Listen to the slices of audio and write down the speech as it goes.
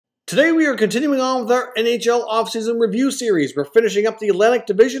Today we are continuing on with our NHL offseason review series. We're finishing up the Atlantic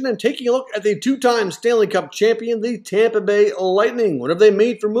Division and taking a look at the two-time Stanley Cup champion, the Tampa Bay Lightning. What have they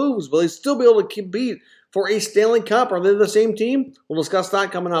made for moves? Will they still be able to compete for a Stanley Cup? Are they the same team? We'll discuss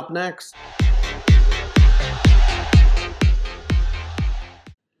that coming up next.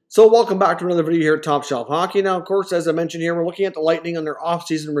 So welcome back to another video here at Top Shelf Hockey. Now, of course, as I mentioned here, we're looking at the Lightning on their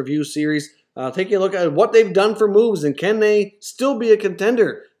offseason review series. Taking a look at what they've done for moves and can they still be a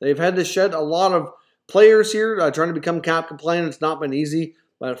contender. They've had to shed a lot of players here trying to become cap compliant. It's not been easy.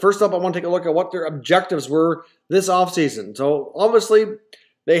 But first up, I want to take a look at what their objectives were this offseason. So obviously,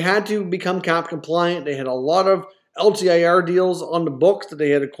 they had to become cap compliant. They had a lot of LTIR deals on the books that they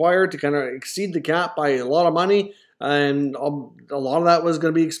had acquired to kind of exceed the cap by a lot of money. And a lot of that was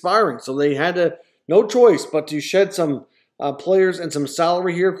going to be expiring. So they had no choice but to shed some players and some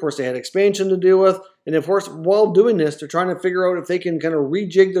salary here. Of course, they had expansion to deal with. And of course, while doing this, they're trying to figure out if they can kind of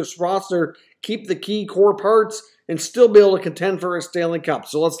rejig this roster, keep the key core parts, and still be able to contend for a Stanley Cup.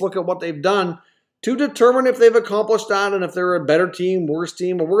 So let's look at what they've done to determine if they've accomplished that and if they're a better team, worse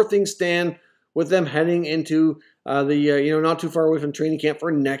team, or where things stand with them heading into not too far away from training camp for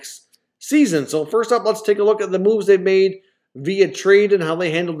next season. So first up, let's take a look at the moves they've made via trade and how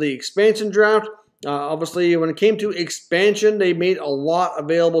they handled the expansion draft. Obviously, when it came to expansion, they made a lot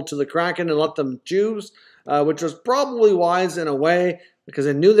available to the Kraken and let them choose, which was probably wise in a way because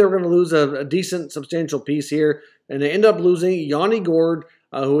they knew they were going to lose a decent, substantial piece here. And they end up losing Yanni Gourde,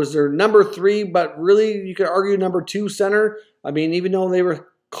 who was their number 3, but really you could argue number 2 center. I mean, even though they were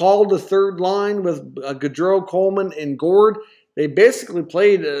called the third line with Gaudreau, Coleman, and Gourde, they basically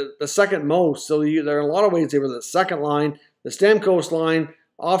played the second most. So there are a lot of ways they were the second line. The Stamkos line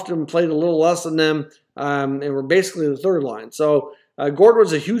often played a little less than them and were basically the third line. So Gourde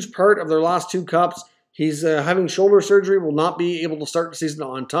was a huge part of their last 2 cups. He's having shoulder surgery, will not be able to start the season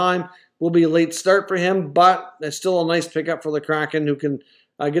on time. Will be a late start for him, but it's still a nice pickup for the Kraken who can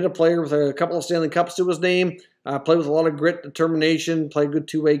get a player with a couple of Stanley Cups to his name, play with a lot of grit, determination, play a good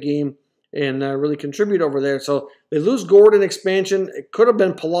two-way game, and really contribute over there. So they lose Gourde in expansion. It could have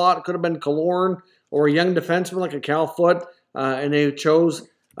been Palat, it could have been Killorn, or a young defenseman like a Cal Foote, and they chose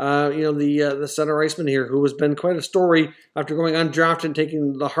the center iceman here, who has been quite a story after going undrafted and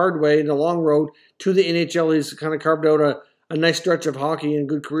taking the hard way and the long road to the NHL. He's kind of carved out a nice stretch of hockey and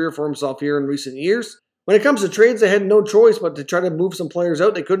good career for himself here in recent years. When it comes to trades, they had no choice but to try to move some players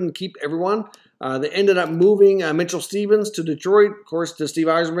out. They couldn't keep everyone. They ended up moving Mitchell Stevens to Detroit, of course, to Steve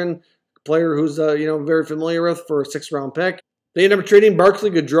Yzerman, player who's very familiar with, for a 6th-round pick. They ended up trading Barclay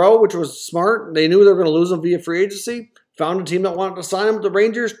Goodrow, which was smart. They knew they were going to lose him via free agency. Found a team that wanted to sign him with the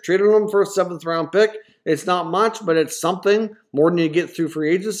Rangers, traded him for a 7th-round pick. It's not much, but it's something more than you get through free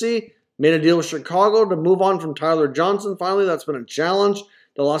agency. Made a deal with Chicago to move on from Tyler Johnson. Finally, that's been a challenge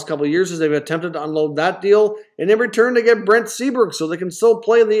the last couple of years as they've attempted to unload that deal. And in return, they get Brent Seabrook so they can still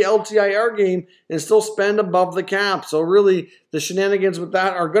play the LTIR game and still spend above the cap. So really, the shenanigans with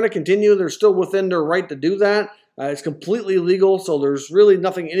that are going to continue. They're still within their right to do that. It's completely legal, so there's really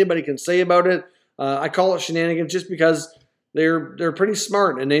nothing anybody can say about it. I call it shenanigans just because they're pretty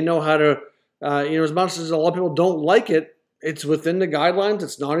smart and they know how to, as much as a lot of people don't like it, it's within the guidelines.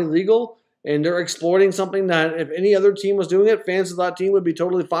 It's not illegal, and they're exploiting something that if any other team was doing it, fans of that team would be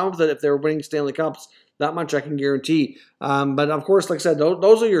totally fine with it if they were winning Stanley Cups. That much I can guarantee. But of course, like I said,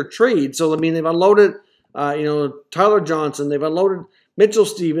 those are your trades. So I mean, they've unloaded, Tyler Johnson. They've unloaded Mitchell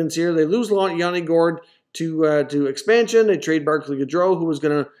Stevens here. They lose Yanni Gourde to expansion. They trade Barclay Goodrow, who was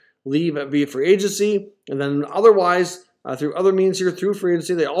going to leave via free agency. And then otherwise, through other means here, through free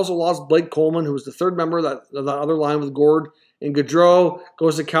agency, they also lost Blake Coleman, who was the 3rd member of that other line with Gourde and Gaudreau.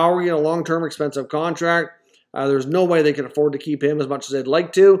 Goes to Calgary in a long-term expensive contract. There's no way they could afford to keep him as much as they'd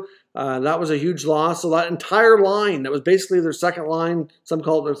like to. That was a huge loss. So that entire line, that was basically their second line, some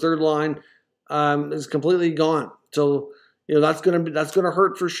call it their third line, is completely gone. So that's going to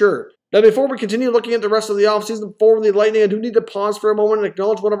hurt for sure. Now, before we continue looking at the rest of the offseason for the Lightning, I do need to pause for a moment and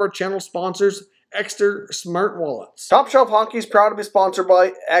acknowledge one of our channel sponsors, Exter Smart Wallets. Top Shelf Hockey is proud to be sponsored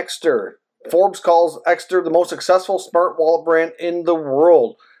by Exter. Forbes calls Exter the most successful smart wallet brand in the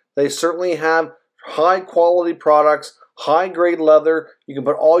world. They certainly have high-quality products, high-grade leather. You can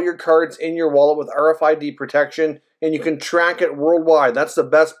put all your cards in your wallet with RFID protection, and you can track it worldwide. That's the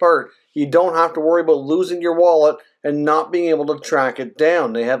best part. You don't have to worry about losing your wallet and not being able to track it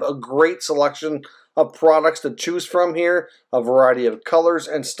down. They have a great selection of products to choose from here, a variety of colors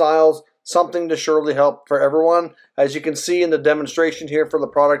and styles, something to surely help for everyone. As you can see in the demonstration here for the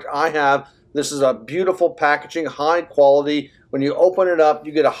product I have, this is a beautiful packaging, high quality. When you open it up,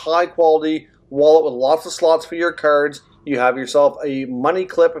 you get a high quality wallet with lots of slots for your cards. you have yourself a money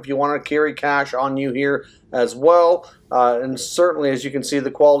clip if you want to carry cash on you here as well. And certainly, as you can see,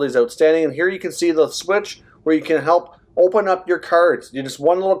 the quality is outstanding. And here you can see the switch where you can help open up your cards. You just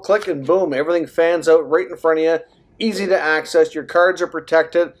one little click and boom, everything fans out right in front of you. Easy to access. Your cards are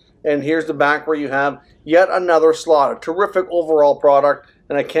protected. And here's the back where you have yet another slot. A terrific overall product,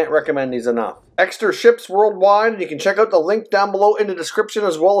 and I can't recommend these enough. Extra ships worldwide, and you can check out the link down below in the description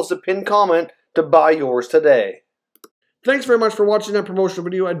as well as the pinned comment to buy yours today. Thanks very much for watching that promotional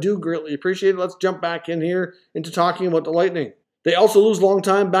video. I do greatly appreciate it. Let's jump back in here into talking about the Lightning. They also lose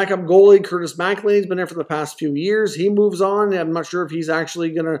long-time backup goalie Curtis McElhinney. He's been there for the past few years. He moves on. I'm not sure if he's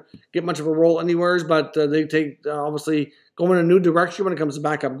actually going to get much of a role anywhere, but they take, obviously, going in a new direction when it comes to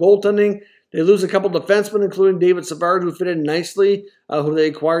backup goaltending. They lose a couple defensemen, including David Savard, who fit in nicely, who they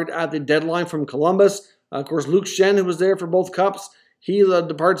acquired at the deadline from Columbus. Of course, Luke Schenn, who was there for both cups, he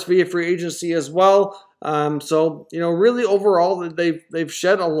departs via free agency as well. So, really overall, they've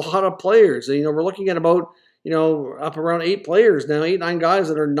shed a lot of players. We're looking at about, up around 8 players now, 8, 9 guys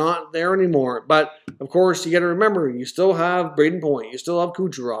that are not there anymore. But, of course, you got to remember, you still have Braden Point, you still have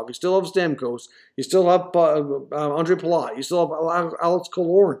Kucherov, you still have Stamkos, you still have Andre Palat, you still have Alex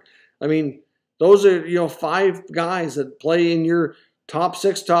Killorn. I mean, those are, 5 guys that play in your top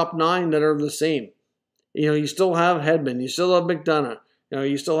 6, top 9 that are the same. You still have Hedman, you still have McDonough,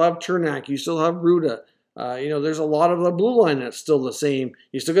 you still have Chernak, you still have Ruda. There's a lot of the blue line that's still the same.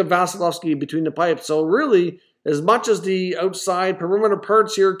 You still got Vasilevsky between the pipes. So really, as much as the outside perimeter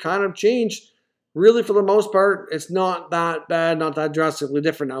parts here kind of changed, really for the most part, it's not that bad, not that drastically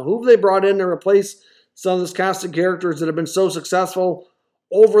different. Now, who have they brought in to replace some of this cast of characters that have been so successful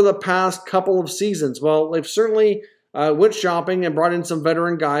over the past couple of seasons? Well, they've certainly went shopping and brought in some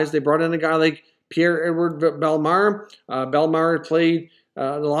veteran guys. They brought in a guy like Pierre-Edouard Bellemare. Bellemare played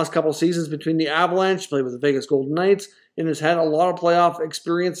the last couple of seasons between the Avalanche, played with the Vegas Golden Knights, and has had a lot of playoff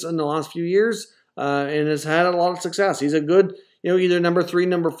experience in the last few years, and has had a lot of success. He's a good, either number 3,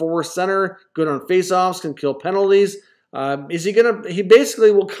 number 4 center, good on faceoffs, can kill penalties. He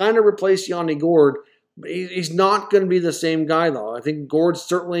basically will kind of replace Yanni Gourde. He's not going to be the same guy, though. I think Gourde's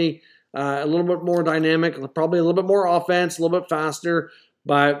certainly a little bit more dynamic, probably a little bit more offense, a little bit faster,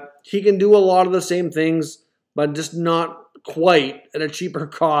 but he can do a lot of the same things, but just not quite at a cheaper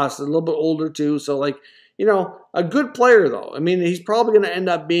cost, a little bit older too. So a good player though. I mean, he's probably going to end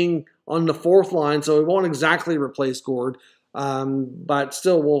up being on the 4th line, so he won't exactly replace Gourde, but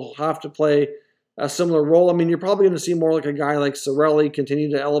still will have to play a similar role. I mean, you're probably going to see more like a guy like Cirelli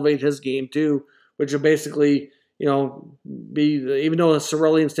continue to elevate his game too, which will basically, even though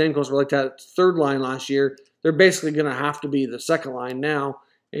Cirelli and Stamkos were like that 3rd line last year, they're basically going to have to be the 2nd line now.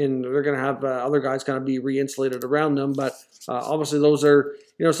 And they're going to have other guys kind of be re-insulated around them. But obviously those are,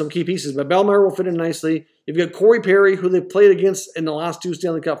 some key pieces. But Bellemare will fit in nicely. You've got Corey Perry, who they played against in the last 2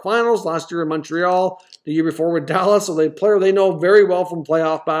 Stanley Cup Finals, last year in Montreal, the year before with Dallas. So they know very well from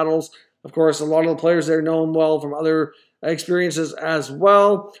playoff battles. Of course, a lot of the players there know him well from other experiences as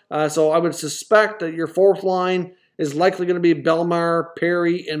well. So I would suspect that your 4th line is likely going to be Bellemare,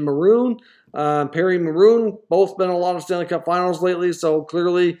 Perry, and Maroon. Perry and Maroon both been in a lot of Stanley Cup Finals lately, so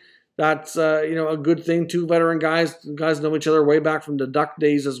clearly that's a good thing. 2 veteran guys. Guys know each other way back from the Duck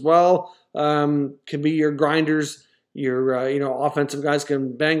days as well. Can be your grinders, your offensive guys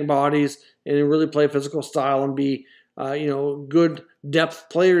can bang bodies and really play physical style and be good depth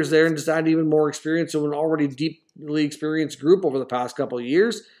players there, and just add even more experience to an already deeply experienced group over the past couple of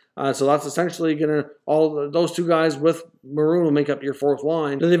years. So that's essentially going to, those 2 guys with Maroon will make up your 4th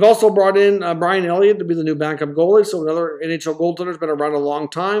line. Then they've also brought in Brian Elliott to be the new backup goalie. So another NHL goaltender has been around a long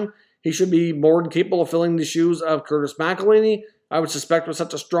time. He should be more than capable of filling the shoes of Curtis McElhinney. I would suspect with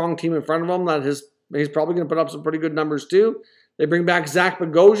such a strong team in front of him that he's probably going to put up some pretty good numbers too. They bring back Zach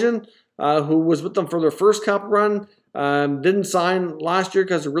Bogosian, who was with them for their first cup run. Didn't sign last year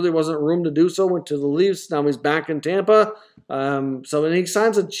because there really wasn't room to do so. Went to the Leafs. Now he's back in Tampa. And he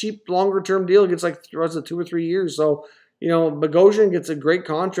signs a cheap, longer-term deal. He gets like 2 or 3 years. So, Bogosian gets a great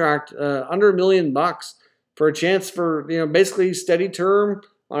contract, under $1 million for a chance for, basically steady term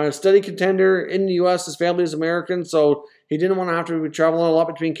on a steady contender in the U.S. His family is American, so he didn't want to have to be traveling a lot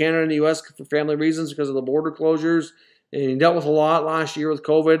between Canada and the U.S. for family reasons because of the border closures. And he dealt with a lot last year with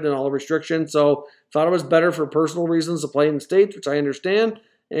COVID and all the restrictions, so thought it was better for personal reasons to play in the States, which I understand,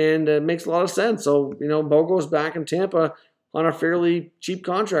 and it makes a lot of sense. So, Bogo's back in Tampa on a fairly cheap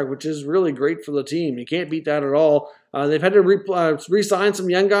contract, which is really great for the team. You can't beat that at all. They've had to re-sign some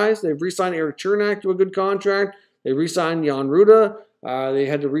young guys. They've re-signed Eric Chernak to a good contract. They re-signed Jan Ruda. They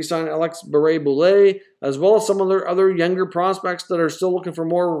had to re-sign Alex Barré-Boulet, as well as some of their other younger prospects that are still looking for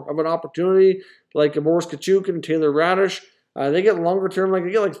more of an opportunity, like Boris Kachuk and Taylor Radish. They get longer term,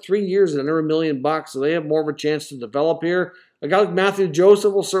 they get like 3 years and under $1 million, so they have more of a chance to develop here. A guy like Matthew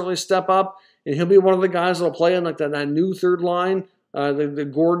Joseph will certainly step up, and he'll be one of the guys that will play in like that new third line. The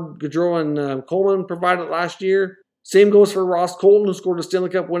Gord, Gaudreau, and Coleman provided last year. Same goes for Ross Colton, who scored a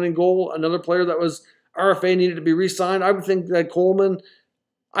Stanley Cup winning goal. Another player that was RFA needed to be re-signed. I would think that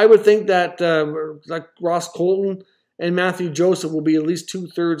Ross Colton and Matthew Joseph will be at least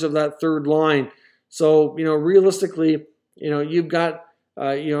 2/3 of that third line. So, realistically, you've got,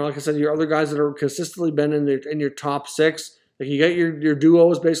 like I said, your other guys that are consistently been in your top six. Like you got your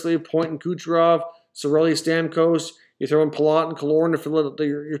duos, basically, Point and Kucherov, Cirelli, Stamkos. You throw in Palat and Killorn to fill out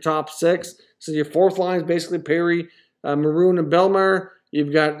your top six. So your fourth line is basically Perry, Maroon, and Bellemare.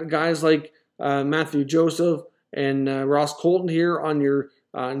 You've got guys like Matthew Joseph and Ross Colton here on your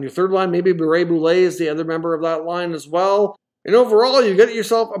third line. Maybe Barré-Boulet is the other member of that line as well. And overall, you get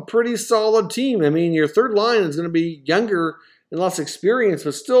yourself a pretty solid team. I mean, your third line is going to be younger and less experienced,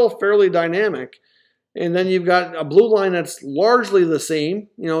 but still fairly dynamic. And then you've got a blue line that's largely the same.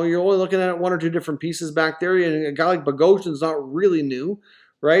 You're only looking at one or two different pieces back there. And a guy like Bogosian's not really new,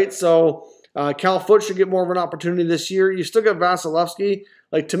 right? So Cal Foote should get more of an opportunity this year. You still got Vasilevsky.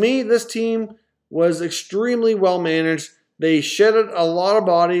 Like, to me, this team was extremely well managed. They shedded a lot of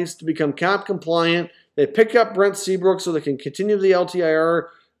bodies to become cap compliant. They picked up Brent Seabrook so they can continue the LTIR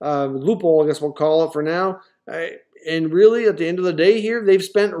loophole, I guess we'll call it for now. And really, at the end of the day here, they've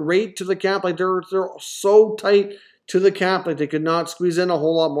spent right to the cap. Like, they're so tight to the cap that they could not squeeze in a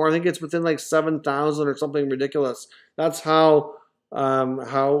whole lot more. I think it's within like 7,000 or something ridiculous. That's how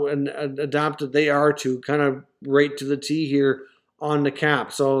adapted they are to kind of right to the T here on the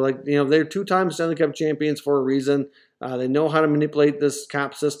cap. So, they're two-time Stanley Cup champions for a reason. They know how to manipulate this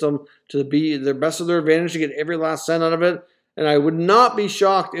cap system to be the best of their advantage to get every last cent out of it. And I would not be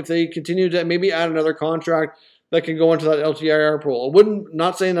shocked if they continue to maybe add another contract that can go into that LTIR pool.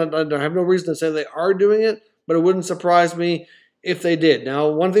 Not saying that I have no reason to say they are doing it, but it wouldn't surprise me if they did. Now,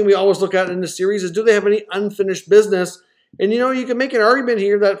 one thing we always look at in this series is, do they have any unfinished business? And, you can make an argument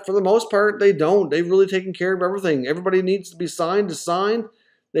here that for the most part, they don't. They've really taken care of everything. Everybody needs to be signed.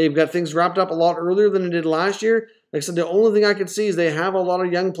 They've got things wrapped up a lot earlier than they did last year. Like I said, the only thing I could see is they have a lot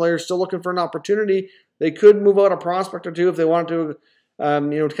of young players still looking for an opportunity. They could move out a prospect or two if they wanted to,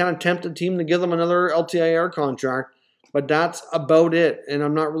 kind of tempt the team to give them another LTIR contract. But that's about it. And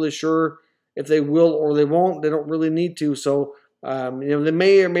I'm not really sure if they will or they won't. They don't really need to. So, they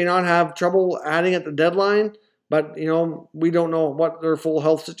may or may not have trouble adding at the deadline. But, we don't know what their full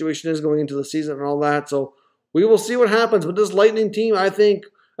health situation is going into the season and all that. So we will see what happens. But this Lightning team, I think,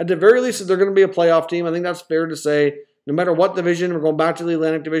 at the very least, they're going to be a playoff team. I think that's fair to say. No matter what division, we're going back to the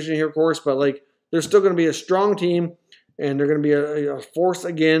Atlantic Division here, of course. But, they're still going to be a strong team. And they're going to be a force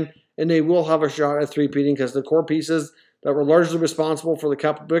again. And they will have a shot at three-peating because the core pieces that were largely responsible for the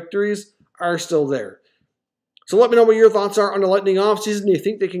Cup victories are still there. So let me know what your thoughts are on the Lightning offseason. Do you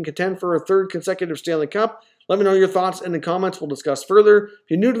think they can contend for a third consecutive Stanley Cup? Let me know your thoughts in the comments. We'll discuss further. If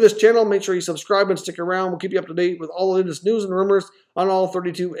you're new to this channel, make sure you subscribe and stick around. We'll keep you up to date with all the latest news and rumors on all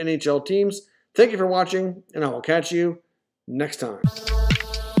 32 NHL teams. Thank you for watching, and I will catch you next time.